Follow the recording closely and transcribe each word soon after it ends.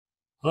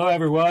Hello,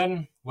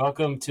 everyone.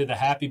 Welcome to the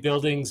Happy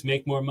Buildings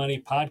Make More Money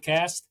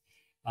podcast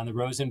on the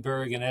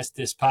Rosenberg and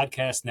Estes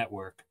Podcast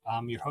Network.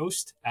 I'm your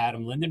host,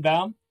 Adam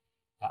Lindenbaum.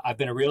 I've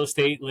been a real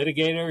estate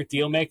litigator,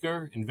 deal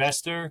maker,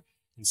 investor,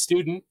 and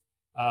student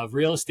of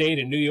real estate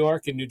in New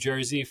York and New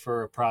Jersey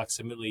for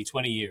approximately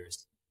 20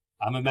 years.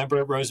 I'm a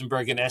member of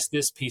Rosenberg and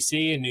Estes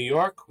PC in New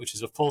York, which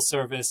is a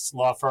full-service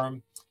law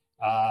firm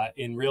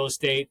in real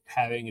estate,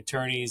 having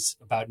attorneys,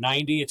 about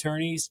 90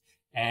 attorneys,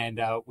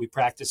 and we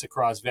practice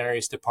across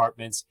various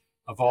departments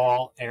of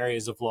all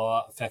areas of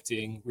law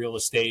affecting real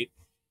estate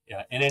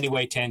in any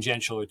way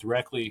tangential or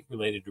directly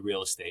related to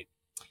real estate.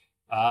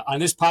 On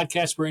this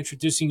podcast, we're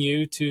introducing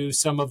you to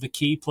some of the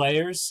key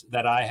players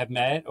that I have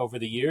met over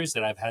the years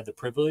that I've had the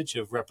privilege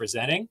of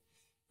representing.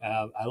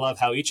 I love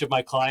how each of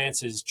my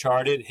clients has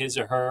charted his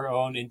or her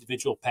own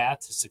individual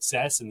path to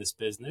success in this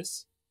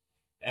business.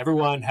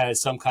 Everyone has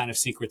some kind of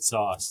secret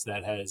sauce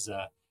that has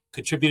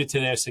contributed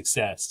to their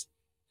success.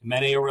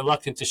 Many are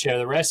reluctant to share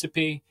the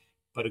recipe,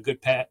 but a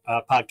good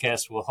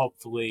podcast will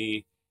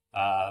hopefully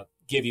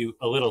give you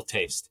a little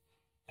taste.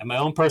 And my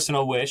own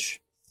personal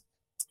wish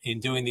in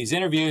doing these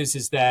interviews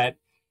is that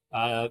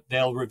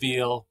they'll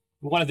reveal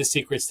one of the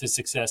secrets to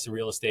success in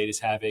real estate is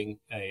having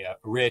a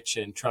rich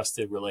and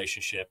trusted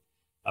relationship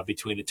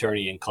between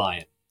attorney and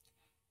client.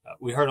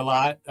 We heard a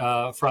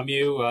lot from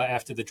you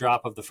after the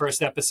drop of the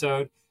first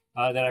episode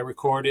that I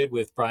recorded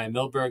with Brian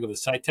Milberg of the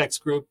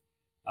Sitex Group.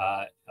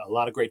 A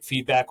lot of great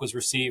feedback was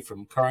received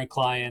from current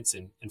clients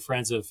and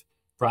friends of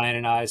Brian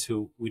and I's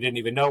who we didn't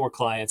even know were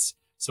clients.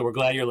 So we're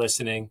glad you're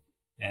listening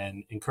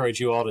and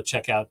encourage you all to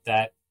check out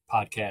that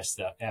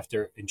podcast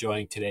after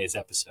enjoying today's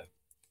episode.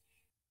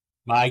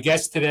 My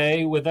guest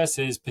today with us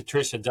is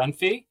Patricia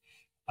Dunphy.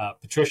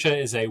 Patricia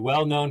is a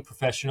well-known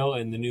professional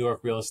in the New York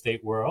real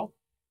estate world.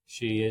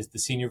 She is the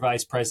Senior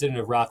Vice President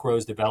of Rock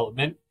Rose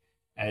Development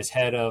as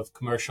Head of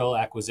Commercial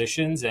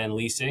Acquisitions and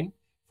Leasing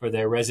for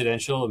their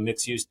residential and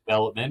mixed-use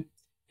development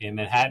in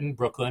Manhattan,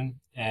 Brooklyn,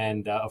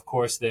 and of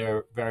course,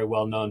 their very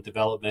well-known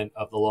development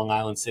of the Long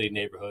Island City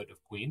neighborhood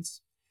of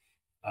Queens.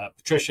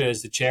 Patricia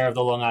is the chair of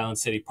the Long Island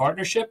City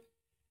Partnership,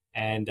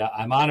 and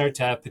I'm honored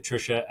to have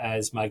Patricia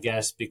as my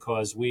guest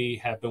because we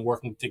have been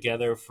working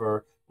together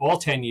for all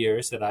 10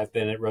 years that I've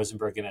been at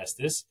Rosenberg and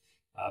Estes.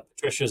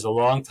 Patricia is a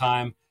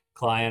longtime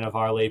client of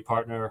our late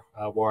partner,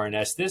 Warren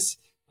Estes,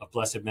 of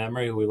blessed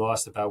memory, who we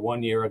lost about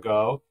 1 year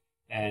ago.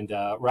 And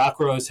Rock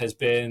Rose has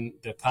been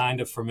the kind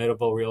of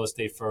formidable real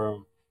estate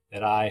firm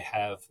that I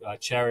have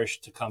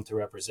cherished to come to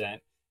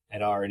represent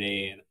at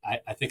R&E. And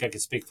I think I can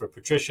speak for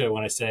Patricia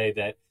when I say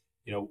that,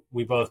 you know,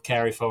 we both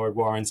carry forward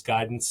Warren's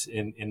guidance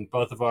in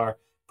both of our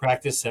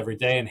practice every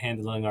day in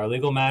handling our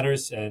legal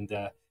matters. And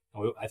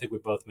I think we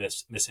both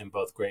miss him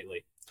both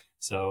greatly.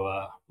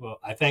 So, well,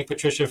 I thank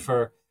Patricia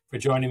for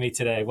joining me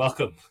today.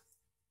 Welcome.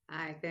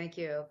 Hi, thank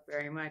you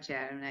very much,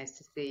 Adam. Nice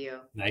to see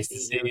you. Nice to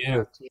see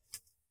you.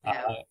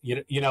 Yeah.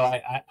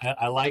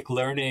 I like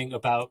learning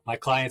about my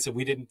clients, and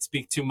we didn't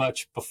speak too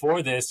much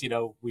before this. You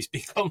know, we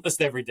speak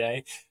almost every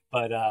day,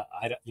 but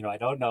I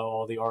don't know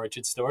all the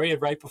origin story. And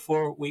right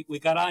before we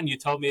got on, you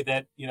told me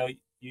that you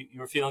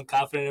were feeling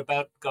confident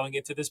about going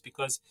into this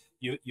because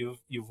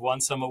you've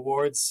won some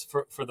awards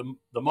for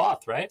the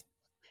Moth, right?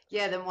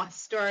 Yeah, the one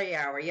story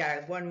hour.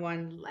 Yeah, I won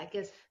one, I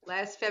guess,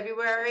 last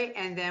February,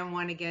 and then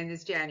one again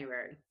this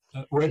January.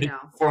 Where You did you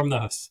know. perform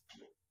those?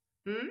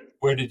 Hmm?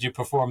 Where did you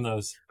perform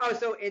those? Oh,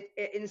 so it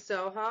in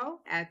Soho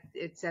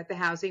it's at the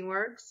Housing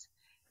Works,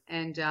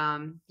 and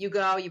you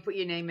go, you put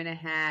your name in a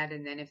hat,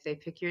 and then if they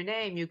pick your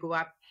name, you go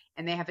up,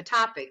 and they have a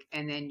topic,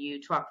 and then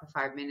you talk for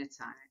 5 minutes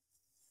on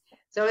it.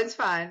 So it's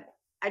fun.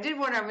 I did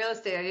one on real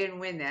estate. I didn't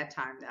win that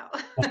time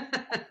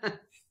though.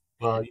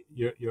 Well,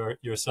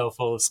 you're so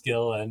full of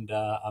skill, and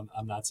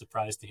I'm not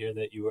surprised to hear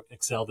that you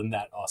excelled in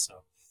that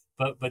also.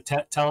 But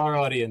tell our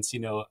audience,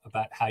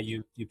 about how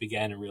you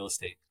began in real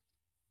estate.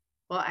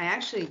 Well, I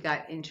actually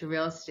got into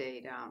real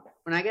estate.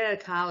 When I got out of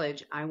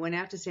college, I went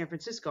out to San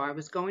Francisco. I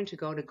was going to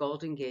go to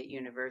Golden Gate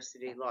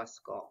University Law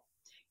School.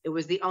 It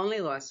was the only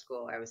law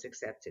school I was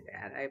accepted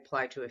at. I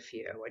applied to a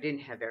few. I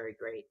didn't have very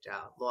great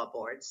law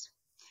boards.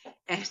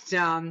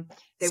 And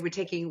they were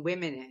taking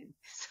women in.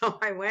 So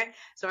I went.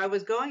 So I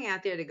was going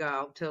out there to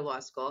go to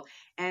law school.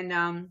 And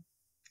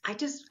I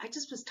just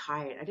was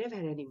tired. I never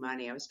had any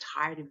money. I was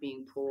tired of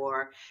being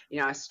poor,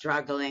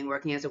 struggling,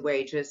 working as a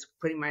waitress,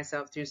 putting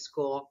myself through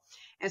school.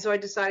 And so I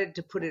decided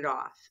to put it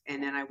off.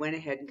 And then I went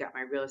ahead and got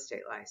my real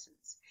estate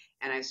license.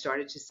 And I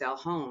started to sell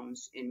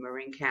homes in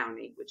Marin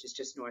County, which is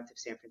just north of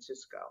San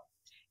Francisco.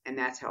 And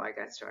that's how I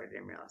got started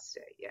in real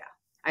estate. Yeah.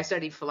 I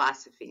studied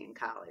philosophy in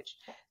college.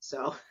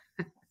 So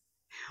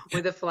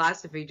with a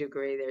philosophy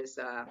degree, there's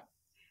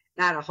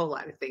not a whole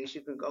lot of things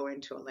you can go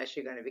into unless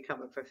you're going to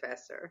become a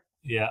professor.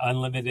 Yeah,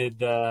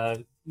 unlimited,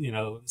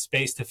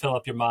 space to fill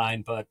up your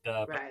mind, but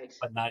Right.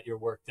 but not your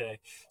work day.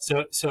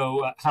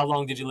 So how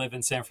long did you live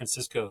in San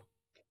Francisco?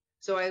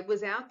 So I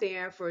was out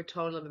there for a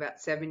total of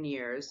about 7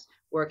 years,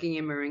 working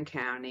in Marin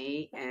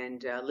County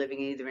and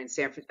living either in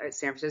San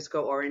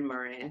Francisco or in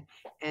Marin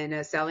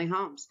and selling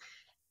homes.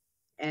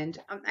 And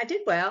I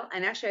did well.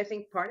 And actually, I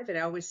think part of it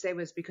I always say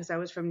was because I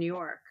was from New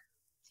York.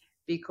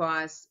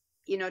 Because,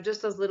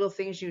 just those little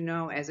things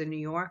as a New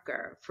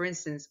Yorker. For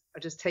instance,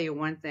 I'll just tell you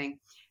one thing.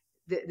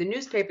 The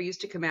newspaper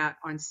used to come out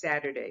on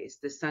Saturdays,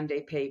 the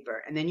Sunday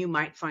paper, and then you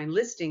might find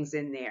listings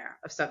in there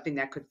of something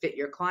that could fit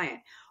your client.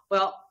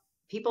 Well,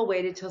 people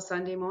waited till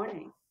Sunday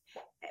morning,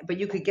 but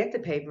you could get the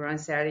paper on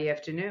Saturday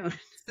afternoon.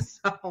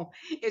 So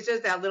it's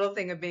just that little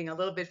thing of being a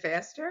little bit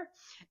faster.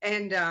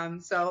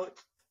 And so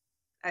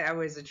I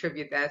always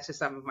attribute that to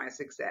some of my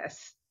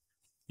success.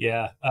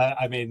 Yeah,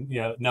 I mean,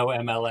 no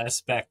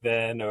MLS back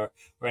then or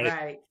anything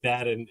Right. like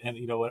that, and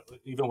what,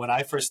 even when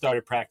I first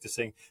started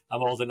practicing,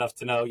 I'm old enough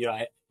to know,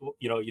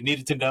 you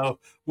needed to know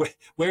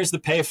where's the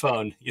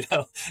payphone,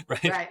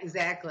 right? Right.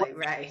 Exactly.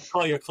 Right.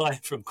 Call your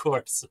client from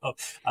court. So,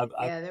 I'm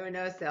Yeah, there were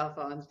no cell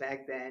phones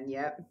back then.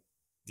 Yep.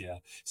 yeah.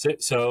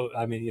 So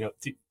I mean,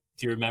 do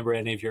you remember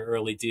any of your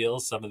early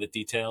deals? Some of the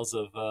details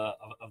of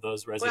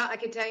those Well, residents? I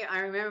can tell you, I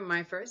remember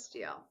my first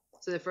deal.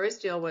 So the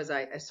first deal was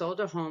I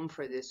sold a home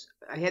for this.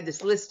 I had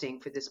this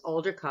listing for this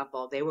older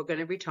couple. They were going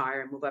to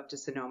retire and move up to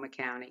Sonoma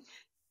County.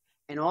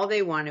 And all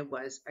they wanted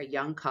was a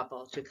young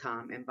couple to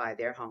come and buy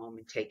their home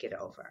and take it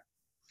over.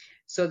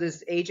 So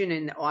this agent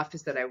in the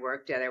office that I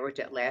worked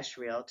at Lash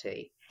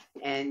Realty,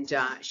 and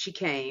she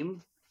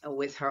came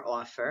with her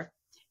offer,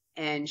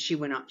 and she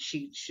went on.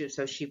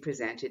 So she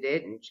presented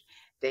it, and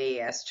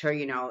they asked her,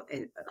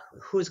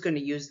 who's going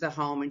to use the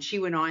home, and she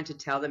went on to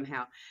tell them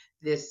how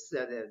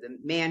the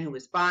man who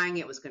was buying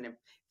it was going to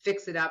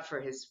fix it up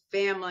for his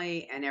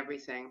family and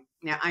everything.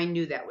 Now I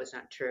knew that was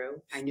not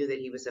true. I knew that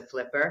he was a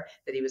flipper,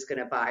 that he was going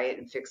to buy it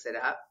and fix it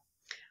up.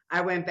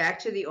 I went back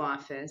to the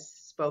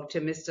office, spoke to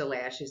Mr.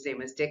 Lash, his name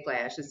was Dick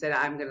Lash, and said,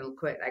 I'm going to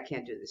quit. I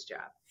can't do this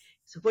job.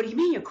 So, what do you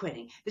mean you're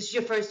quitting? This is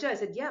your first job. I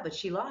said, yeah, but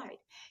she lied.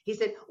 He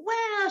said,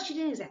 well, she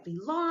didn't exactly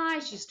lie.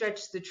 She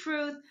stretched the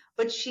truth,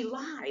 but she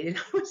lied. And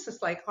I was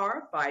just like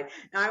horrified.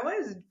 Now, I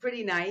was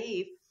pretty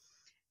naive.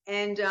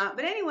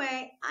 But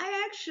anyway,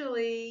 I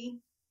actually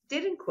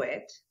didn't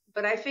quit,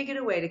 but I figured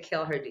a way to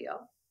kill her deal.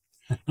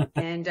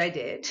 And I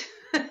did.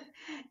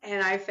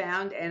 And I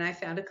found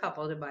a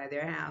couple to buy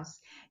their house.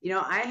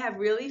 I have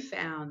really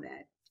found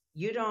that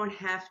you don't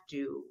have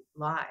to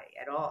lie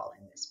at all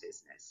in this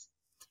business.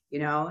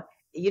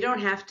 You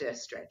don't have to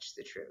stretch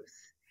the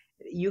truth.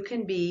 You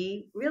can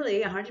be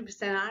really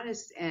 100%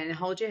 honest and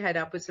hold your head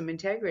up with some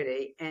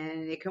integrity,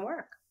 and it can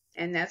work.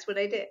 And that's what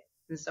I did.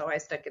 And so I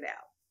stuck it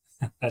out.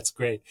 That's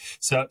great.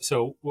 So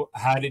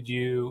how did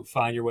you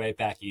find your way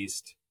back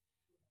east?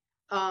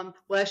 Well,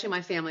 actually,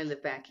 my family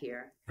lived back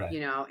here, Right.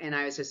 and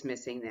I was just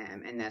missing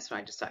them. And that's why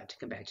I decided to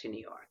come back to New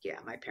York. Yeah,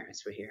 my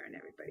parents were here and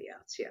everybody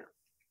else. Yeah.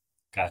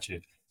 Got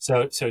you.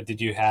 So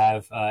did you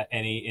have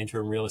any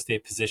interim real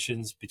estate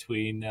positions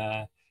between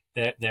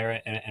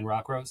there and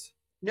Rockrose?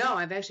 No,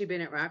 I've actually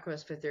been at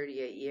Rockrose for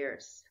 38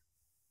 years.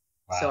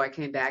 So Wow. I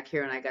came back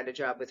here and I got a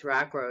job with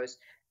Rockrose,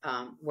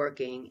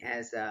 working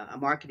as a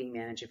marketing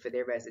manager for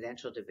their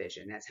residential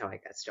division. That's how I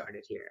got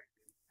started here.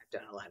 I've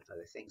done a lot of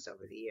other things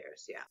over the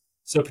years. Yeah.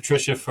 So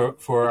Patricia,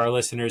 for our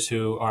listeners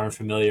who aren't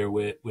familiar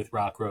with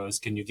Rockrose,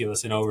 can you give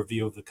us an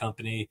overview of the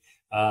company,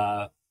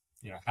 how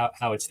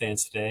it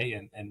stands today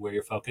and where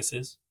your focus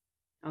is?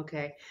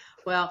 Okay.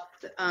 Well,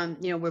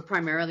 we're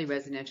primarily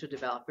residential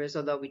developers,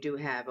 although we do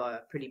have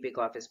a pretty big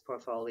office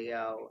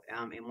portfolio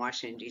in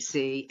Washington,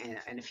 D.C.,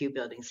 and a few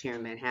buildings here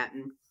in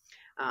Manhattan.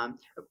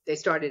 They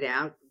started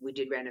out, we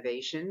did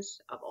renovations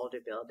of older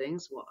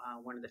buildings.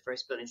 One of the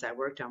first buildings I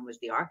worked on was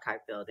the Archive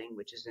building,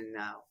 which is in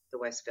the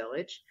West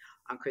Village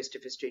on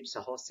Christopher Street. It's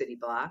a whole city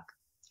block.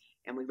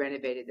 And we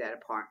renovated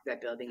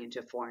that building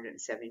into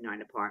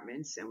 479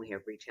 apartments, and we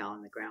have retail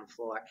on the ground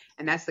floor.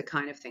 And that's the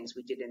kind of things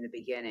we did in the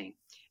beginning.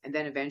 And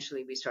then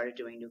eventually we started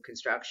doing new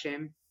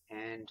construction,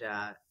 and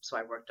so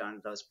I worked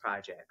on those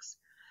projects.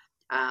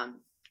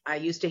 I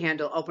used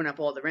to open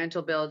up all the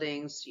rental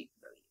buildings,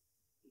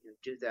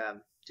 do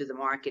the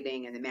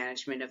marketing and the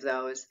management of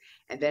those,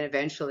 and then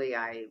eventually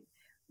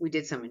we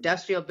did some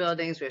industrial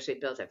buildings. We actually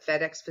built a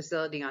FedEx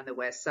facility on the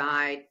west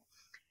side.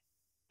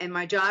 And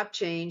my job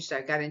changed.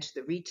 I got into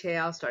the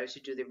retail, started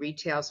to do the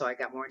retail, so I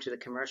got more into the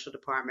commercial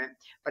department.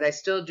 But I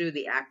still do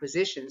the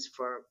acquisitions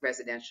for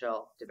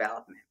residential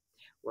development,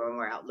 where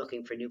we're out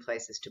looking for new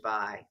places to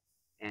buy.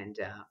 And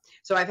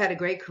so I've had a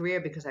great career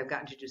because I've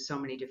gotten to do so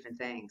many different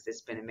things. It's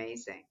been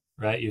amazing.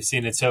 Right, you've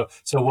seen it. So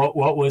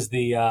what was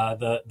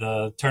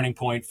the turning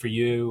point for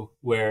you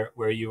where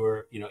you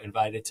were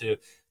invited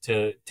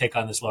to take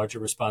on this larger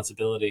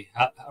responsibility?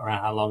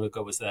 Around how long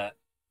ago was that?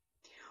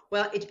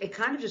 Well, it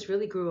kind of just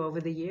really grew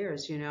over the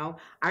years,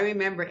 I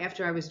remember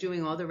after I was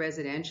doing all the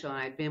residential, and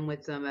I'd been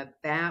with them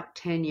about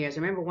 10 years.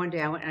 I remember one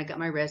day I went and I got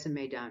my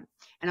resume done.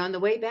 And on the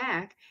way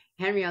back,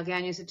 Henry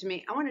Algagnon said to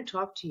me, I want to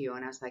talk to you.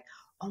 And I was like,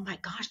 oh my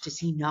gosh, does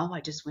he know I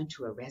just went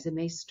to a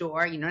resume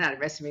store? Not a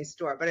resume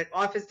store, but an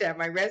office to have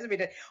my resume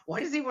done.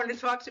 Why does he want to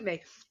talk to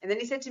me? And then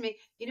he said to me,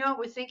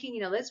 we're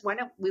thinking, why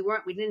don't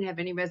we didn't have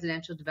any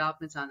residential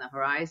developments on the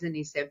horizon.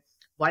 He said,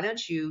 why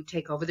don't you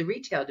take over the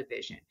retail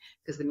division?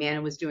 Because the man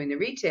who was doing the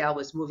retail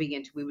was moving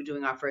into, we were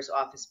doing our first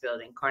office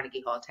building,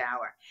 Carnegie Hall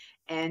Tower.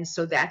 And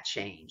so that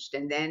changed.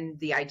 And then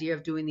the idea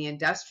of doing the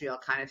industrial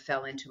kind of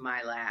fell into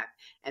my lap.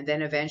 And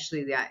then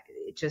eventually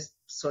it just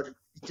sort of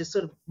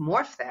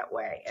morphed that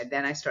way. And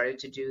then I started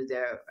to do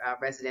the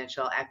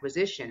residential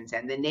acquisitions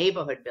and the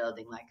neighborhood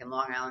building, like in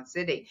Long Island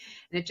City.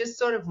 And it just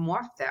sort of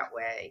morphed that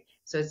way.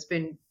 So it's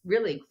been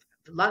really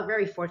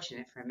very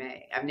fortunate for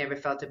me. I've never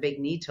felt a big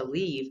need to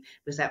leave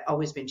because I've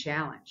always been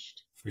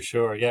challenged. For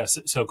sure. Yes.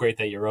 So great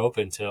that you're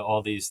open to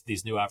all these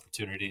new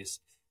opportunities.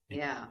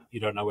 Yeah. You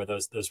don't know where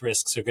those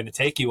risks are going to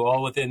take you,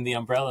 all within the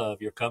umbrella of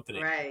your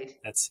company. Right.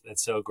 That's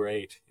so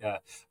great. Yeah.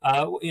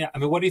 Yeah. I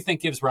mean, what do you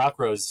think gives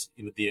Rockrose,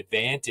 the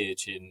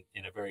advantage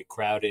in a very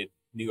crowded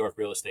New York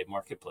real estate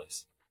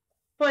marketplace?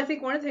 Well, I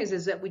think one of the things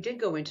is that we did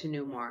go into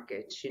new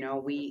markets.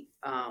 We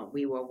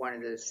were one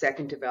of the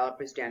second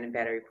developers down in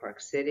Battery Park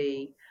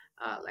City.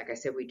 Like I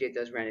said, we did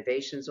those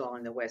renovations all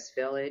in the West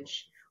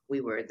Village.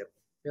 We were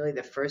really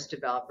the first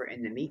developer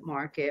in the meat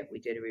market. We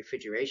did a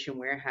refrigeration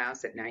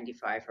warehouse at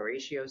 95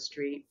 Horatio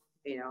Street.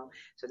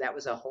 So that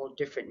was a whole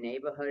different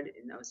neighborhood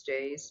in those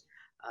days.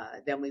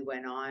 Then we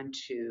went on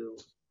to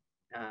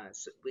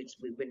so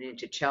we went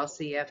into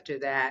Chelsea after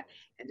that,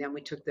 and then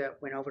we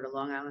went over to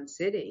Long Island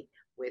City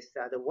with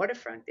the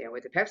waterfront there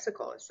with the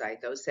Pepsi-Cola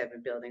site. Those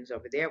 7 buildings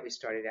over there, we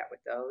started out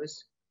with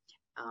those.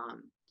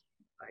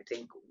 I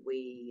think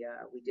we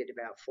did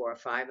about 4 or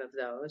 5 of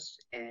those,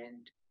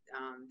 and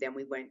then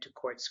we went to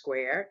Court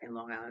Square in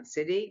Long Island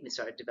City. We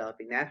started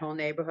developing that whole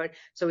neighborhood.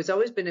 So it's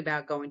always been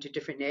about going to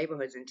different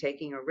neighborhoods and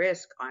taking a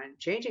risk on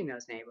changing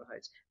those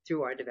neighborhoods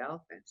through our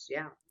developments.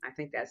 Yeah, I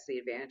think that's the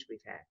advantage we've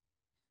had.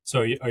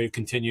 So are you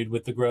continued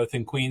with the growth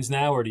in Queens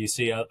now, or do you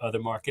see other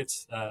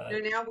markets? No,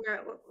 now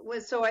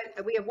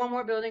we have one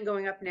more building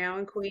going up now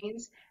in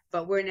Queens,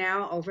 but we're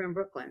now over in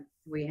Brooklyn.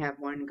 We have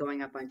one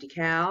going up on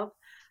DeKalb,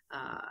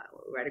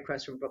 right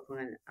across from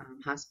Brooklyn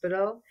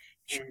Hospital,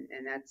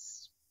 and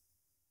that's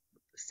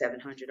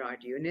 700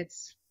 odd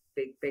units.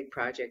 Big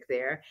project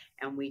there.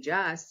 And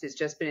it's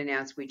just been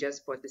announced, we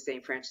just bought the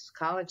St. Francis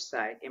College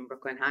site in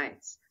Brooklyn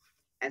Heights.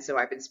 And so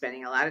I've been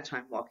spending a lot of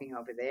time walking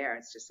over there.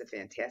 It's just a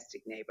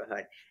fantastic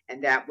neighborhood.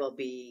 And that will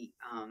be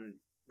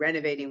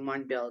renovating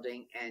one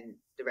building, and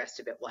the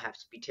rest of it will have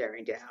to be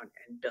tearing down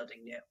and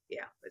building new.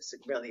 Yeah, it's a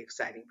really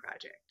exciting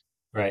project.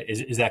 Right.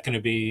 Is that going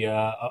to be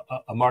a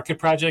market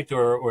project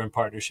or in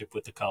partnership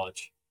with the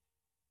college?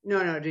 No,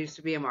 it used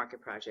to be a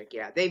market project.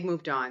 Yeah, they've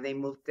moved on. They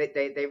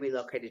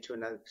relocated to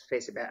another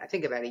space about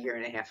a year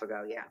and a half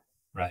ago. Yeah.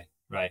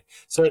 Right.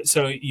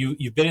 So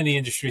you've been in the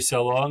industry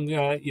so long.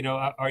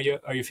 Are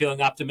you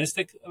feeling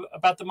optimistic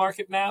about the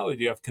market now? Or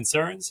do you have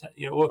concerns?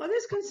 Well,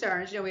 there's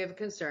concerns. We have a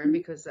concern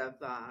because of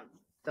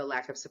the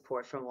lack of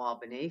support from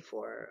Albany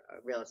for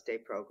a real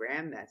estate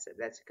program. That's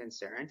a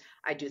concern.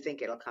 I do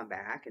think it'll come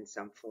back in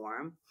some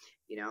form.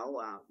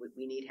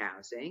 We need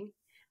housing.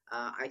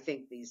 I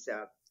think these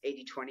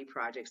 80/20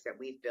 projects that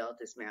we've built,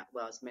 as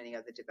well as many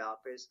other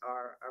developers,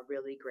 are a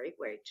really great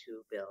way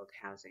to build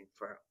housing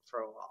for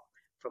all,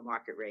 for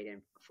market rate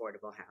and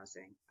affordable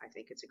housing. I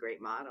think it's a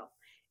great model,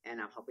 and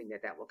I'm hoping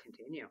that will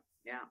continue.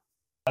 Yeah.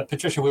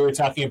 Patricia, we were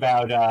talking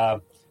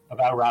about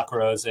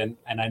Rockrose, and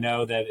I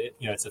know that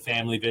it's a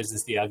family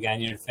business, the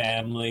Alganian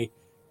family.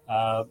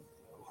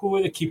 Who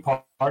are the key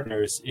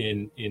partners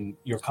in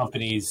your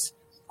company's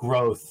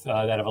growth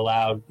that have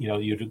allowed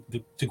you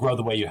to grow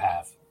the way you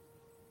have?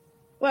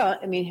 Well,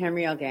 I mean,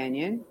 Henry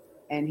Alganian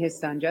and his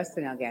son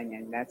Justin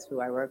Alganian. That's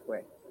who I work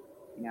with.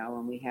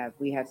 And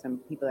we have some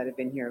people that have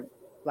been here,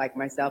 like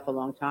myself, a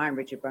long time.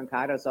 Richard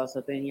Brancato's also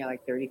been here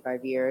like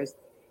 35 years,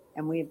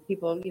 and we have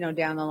people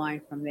down the line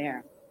from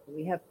there.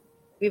 We have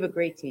a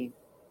great team.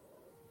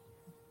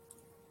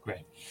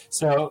 Great.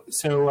 So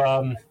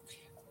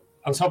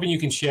I was hoping you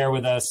can share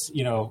with us.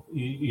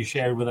 You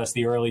shared with us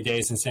the early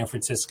days in San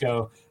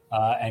Francisco,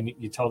 and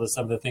you told us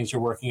some of the things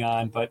you're working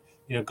on. But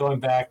going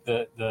back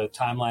the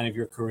timeline of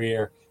your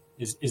career,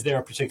 is there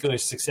a particular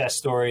success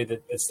story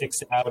that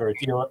sticks out, or a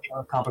deal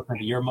accomplishment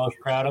that you're most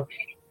proud of?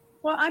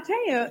 Well, I'll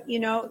tell you,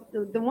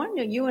 the one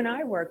that you and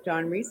I worked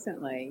on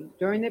recently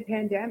during the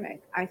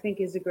pandemic, I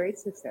think is a great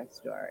success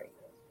story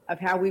of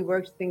how we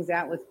worked things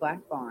out with Black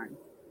Barn.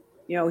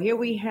 Here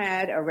we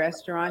had a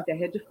restaurant that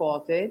had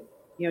defaulted,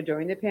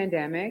 during the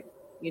pandemic,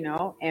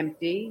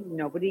 empty,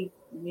 nobody,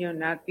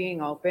 not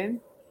being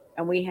open.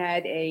 And we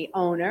had a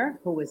owner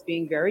who was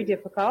being very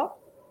difficult.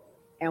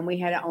 And we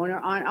had an owner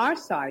on our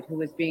side who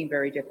was being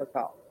very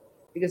difficult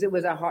because it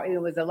was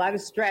a lot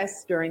of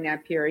stress during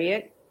that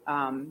period.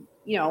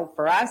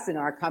 For us in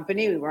our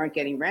company, we weren't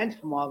getting rent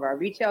from all of our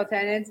retail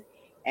tenants,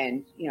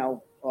 and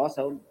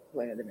also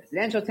the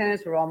residential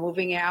tenants were all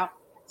moving out.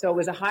 So it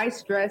was a high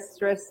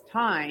stress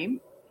time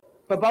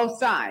for both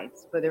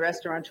sides, for the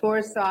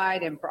restaurateur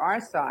side and for our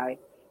side.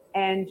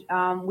 And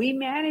we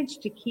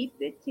managed to keep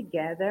it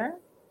together,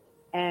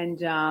 and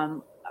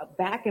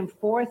back and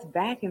forth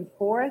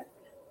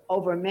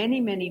over many,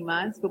 many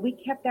months. But we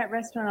kept that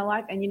restaurant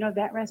alive, and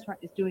that restaurant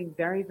is doing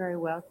very, very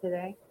well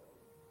today.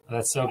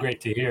 That's so great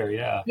to hear.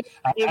 Yeah.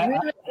 It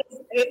really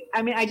is.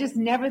 I mean, I just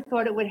never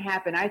thought it would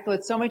happen. I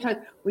thought so many times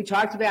we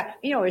talked about,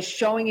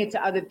 showing it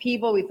to other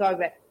people. We thought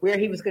about where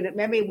he was going to,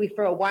 remember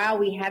for a while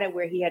we had it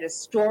where he had a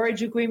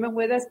storage agreement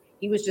with us.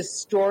 He was just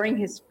storing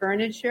his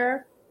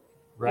furniture.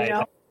 Right.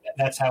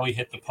 That's how we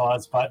hit the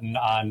pause button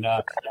on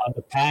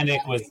the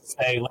panic, was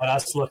say, let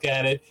us look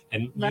at it,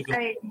 and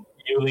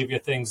you leave your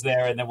things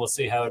there, and then we'll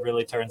see how it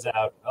really turns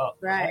out. Oh,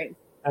 right.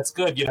 That's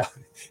good.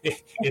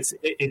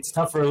 It's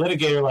tough for a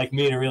litigator like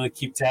me to really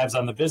keep tabs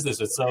on the business.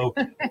 It's so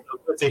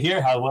good to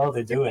hear how well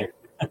they're doing.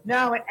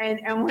 No, and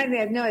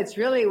it's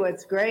really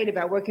what's great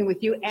about working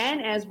with you,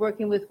 and as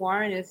working with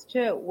Warren is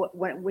too.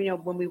 When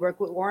we worked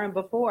with Warren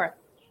before,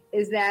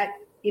 is that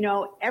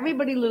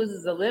everybody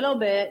loses a little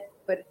bit.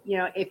 But,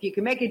 if you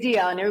can make a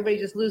deal and everybody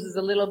just loses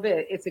a little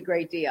bit, it's a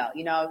great deal.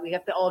 We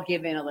have to all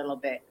give in a little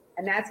bit.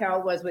 And that's how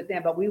it was with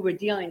them. But we were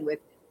dealing with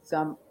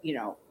some,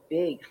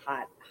 big,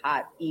 hot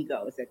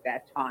egos at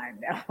that time.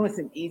 That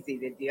wasn't easy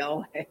to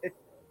deal with.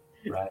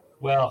 Right.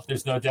 Well,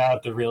 there's no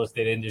doubt the real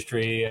estate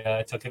industry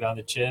took it on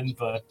the chin,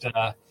 but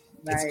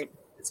right.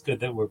 It's good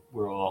that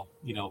we're all,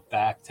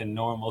 back to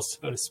normal,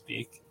 so to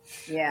speak.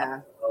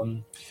 Yeah.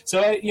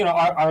 So,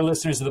 our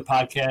listeners of the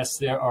podcast,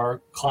 there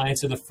are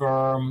clients of the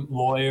firm,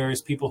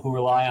 lawyers, people who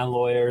rely on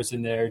lawyers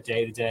in their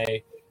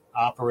day-to-day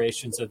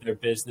operations of their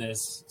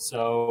business.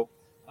 So,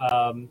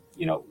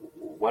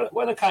 what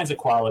are the kinds of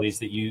qualities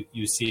that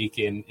you seek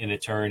in an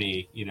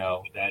attorney,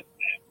 that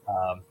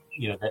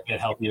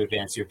help you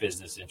advance your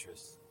business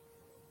interests?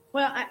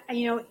 Well,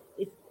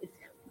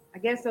 I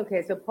guess,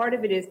 okay, so part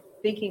of it is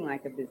thinking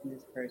like a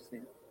business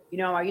person.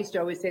 I used to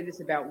always say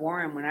this about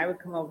Warren. When I would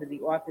come over to the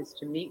office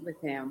to meet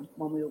with him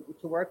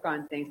to work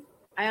on things,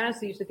 I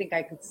honestly used to think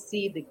I could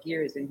see the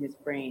gears in his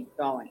brain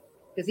going,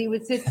 because he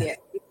would sit there,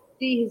 you could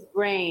see his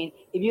brain.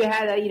 If you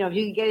had if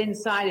you could get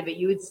inside of it,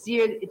 you would see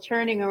it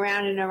turning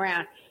around and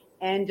around.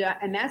 And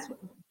that's,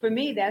 for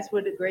me, that's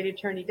what a great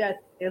attorney does.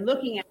 They're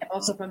looking at it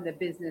also from the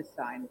business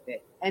side of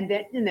it. And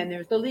then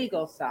there's the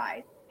legal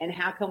side. And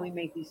how can we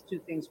make these two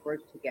things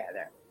work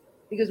together?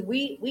 Because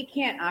we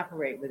can't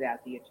operate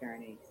without the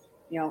attorneys.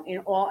 In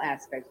all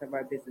aspects of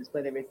our business,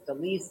 whether it's the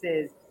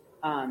leases,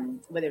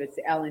 whether it's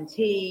the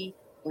L&T,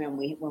 when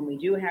we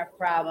do have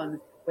problems,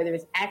 whether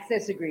it's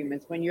access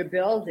agreements, when you're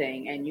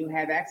building and you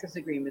have access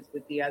agreements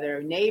with the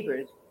other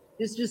neighbors.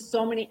 There's just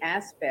so many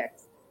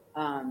aspects,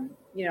 of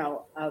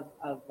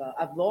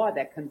law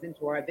that comes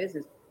into our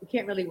business. We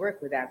can't really work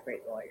without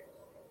great lawyers.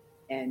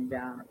 And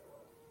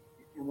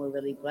we're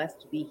really blessed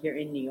to be here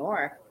in New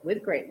York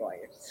with great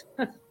lawyers.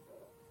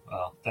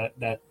 Well,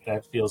 that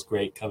feels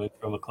great coming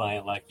from a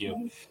client like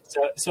you.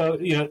 So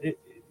you've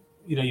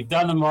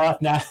done the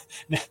moth now.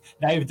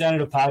 Now you've done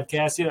it a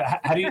podcast.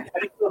 How do you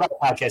feel about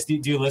podcasts? Do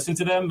you listen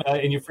to them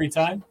in your free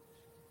time?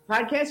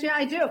 Podcasts, yeah,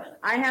 I do.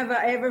 I have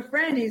a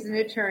friend. He's an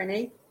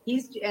attorney.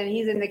 He's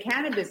in the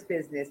cannabis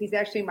business. He's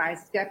actually my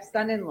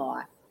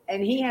stepson-in-law,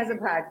 and he has a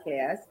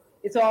podcast.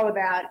 It's all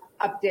about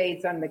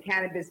updates on the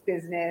cannabis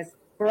business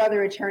for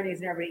other attorneys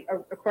and everybody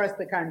across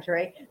the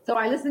country. So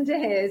I listen to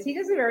his. He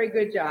does a very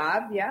good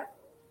job. Yeah.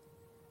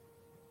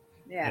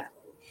 Yeah.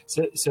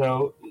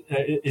 So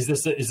is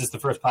this the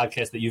first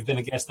podcast that you've been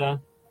a guest on?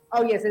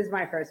 Oh, yes, this is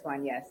my first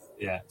one. Yes.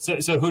 Yeah.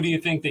 So who do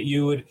you think that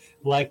you would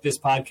like this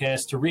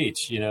podcast to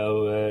reach?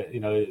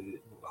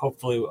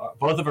 Hopefully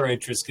both of our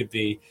interests could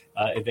be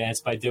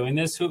advanced by doing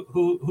this.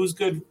 Who's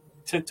good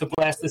to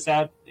blast this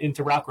out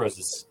into Rock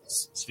Rose's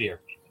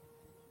sphere?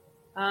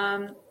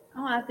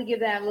 I'll have to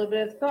give that a little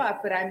bit of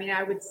thought, but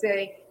I would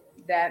say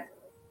that,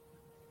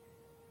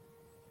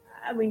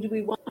 do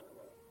we want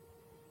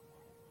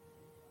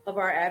of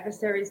our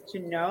adversaries to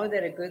know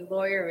that a good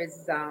lawyer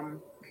is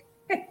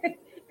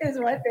is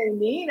what they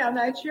need? I'm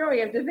not sure.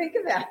 We have to think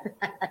about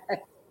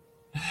that.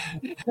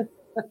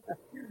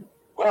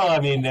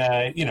 Well,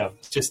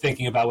 just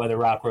thinking about whether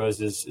Rock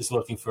Rose is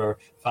looking for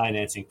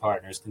financing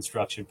partners,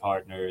 construction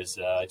partners,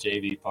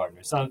 JV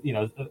partners,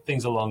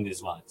 things along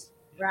these lines.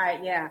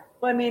 Right. Yeah.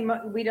 Well,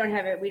 we don't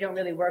have it. We don't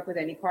really work with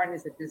any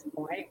partners at this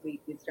point.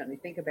 We certainly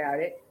think about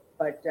it,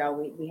 but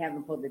we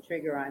haven't pulled the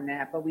trigger on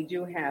that. But we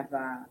do have,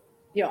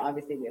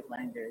 obviously we have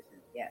lenders,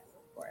 and yes,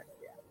 of course.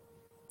 Yeah.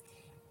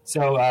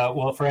 So,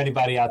 well, for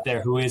anybody out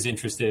there who is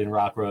interested in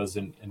Rock Rose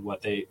and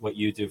what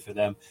you do for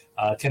them,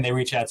 can they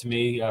reach out to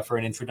me for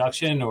an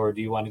introduction, or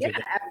do you want to give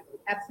them?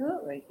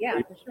 Absolutely.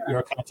 Yeah, for sure.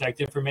 Your contact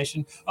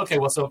information? Okay,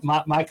 well, so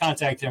my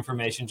contact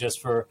information,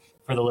 just for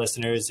the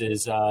listeners,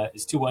 is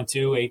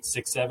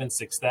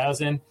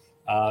 212-867-6000,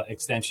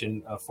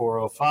 extension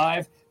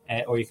 405,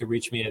 or you could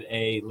reach me at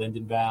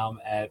lindenbaum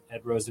at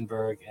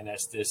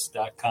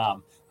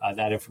rosenbergandestis.com.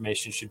 That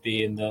information should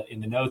be in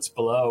the notes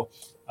below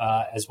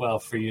as well,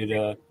 for you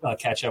to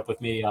catch up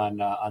with me on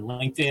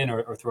LinkedIn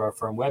or through our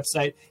firm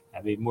website.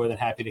 I'd be more than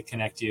happy to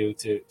connect you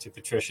to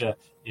Patricia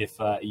if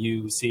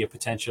you see a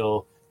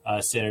potential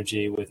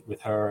synergy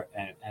with her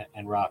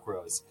and Rock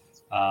Rose.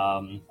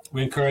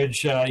 We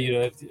encourage you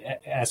to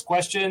ask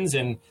questions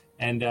and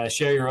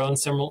share your own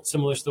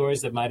similar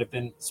stories that might have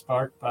been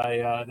sparked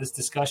by this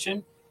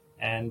discussion.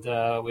 And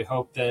we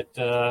hope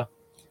that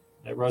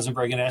that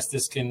Rosenberg and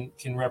Estes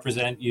can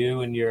represent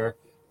you in your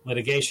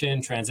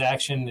litigation,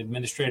 transaction,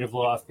 administrative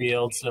law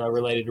fields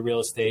related to real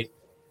estate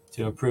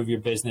to improve your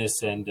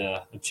business and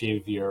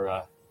achieve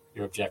your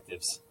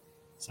objectives.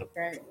 So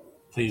Great.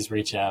 please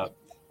reach out.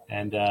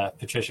 And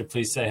Patricia,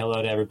 please say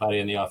hello to everybody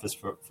in the office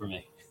for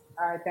me.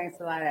 All right. Thanks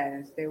a lot,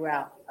 Adam. Stay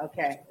well.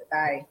 Okay.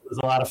 Bye. It was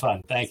a lot of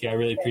fun. Thank you. I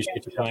really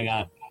appreciate you coming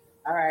on.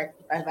 All right.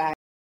 Bye-bye.